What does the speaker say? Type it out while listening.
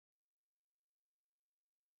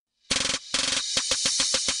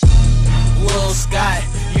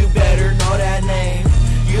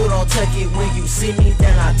don't tuck it when you see me,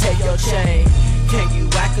 then I take your chain. Can you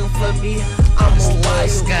whackin' for me? I'm a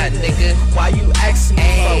wild nigga. Why you ask me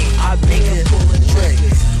for? I been pulling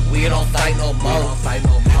triggers. We don't fight no more.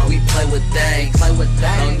 We play with things.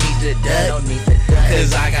 Don't need to duck.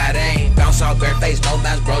 Cause I got aim. Bounce out bare face, no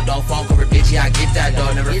mask, bro. Don't phone cover, bitchy. I get that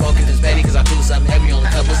though. Never focus this petty, cause I do something heavy on a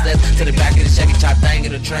couple steps. To the back of the Chevy, chop thing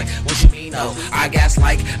in the trunk. What you mean, no? I gas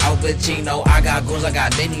like Al Pacino. I got goons, I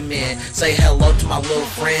got many men. Say hello to my little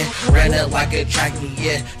friend. Ran up like a track me,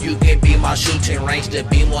 yeah. You can be my shooting range. The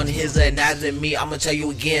beam on his anatomy. I'ma tell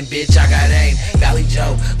you again, bitch. I got aim. Valley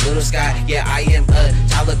Joe, Little Sky, yeah, I am a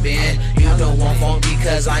Taliban. You don't want phone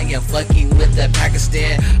because I am fucking with the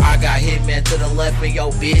Pakistan. I got hitman to the left and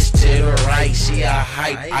yo bitch to the right. She a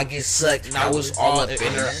hype, I get sucked, now it's all up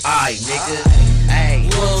in her eye, nigga. Hey,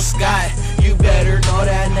 Lil Scott, you better know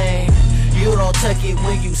that name. You don't tuck it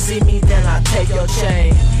when you see me, then I take your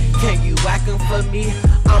chain. Can you whackin' for me?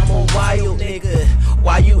 I'm a wild nigga.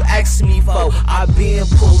 Why you ask me for? I been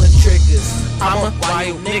pulling triggers. I'm a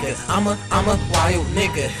wild nigga. I'm a wild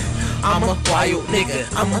nigga. I'm a wild nigga.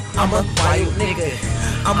 I'm a wild nigga.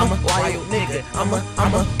 I'm a wild nigga. I'm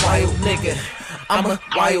a wild nigga. I'm a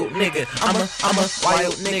wild nigga. I'm a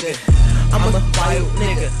wild nigga. I'm a wild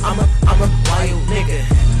nigga. I'm a wild nigga.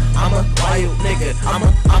 I'm a wild nigga. I'm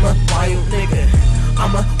a wild nigga.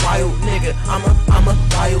 I'm a wild nigga. I'm a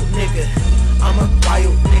wild nigga. I'm a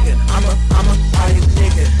wild nigga. I'm a wild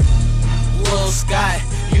nigga. Lil Scott,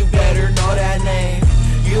 you better know that name.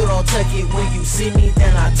 You don't tuck it when you see me,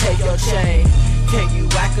 then I take your chain. Can you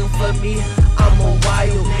whackin' for me? I'm a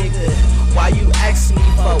wild nigga. Why you ask me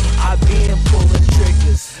for? I been pulling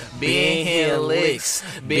triggers. been hitting licks,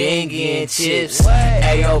 been getting chips.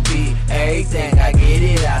 AOB, everything, I get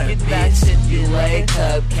it out of bitch. You lay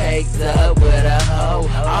cupcakes up with a hoe.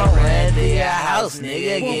 I'll run to your house,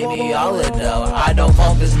 nigga, give me all the dough. I don't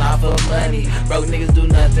focus, not for money. Broke niggas do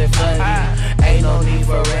nothing funny. Ain't no need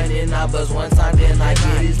for renting. I bust one time, then I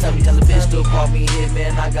get it. Tell a bitch to call me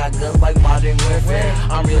hitman. I got guns like Modern Warfare.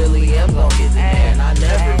 I really am gon' get the man. I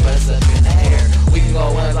never bust up in the air. We can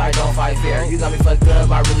go ones, I don't fight fair. You got me fucked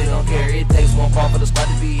up, I really don't care. It takes one call for the spot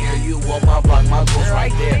to be here. You want my block, my goals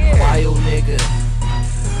right there. Wild nigga,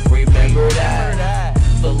 remember that.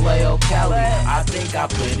 Vallejo, Cali, I think I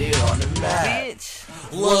put it on the map.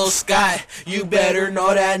 Lil Scott, you better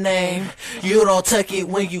know that name. You don't tuck it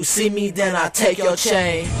when you see me, then I take your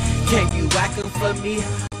chain. Can you whackin' for me?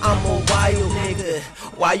 I'm a wild nigga.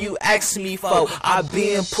 Why you ask me for? I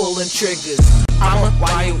been pulling triggers. I'm a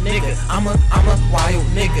wild nigga. I'm a wild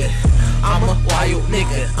nigga. I'm a wild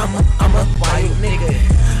nigga. I'm a wild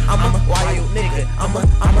nigga. I'm a wild nigga. I'm a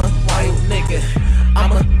wild nigga.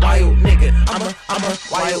 I'm a wild nigga. I'm a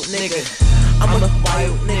wild nigga. I'm a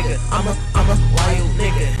wild nigga. I'm a wild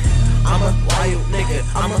nigga. I'm a wild nigga.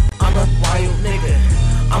 I'm a wild nigga.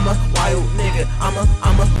 I'm a wild nigga. I'm a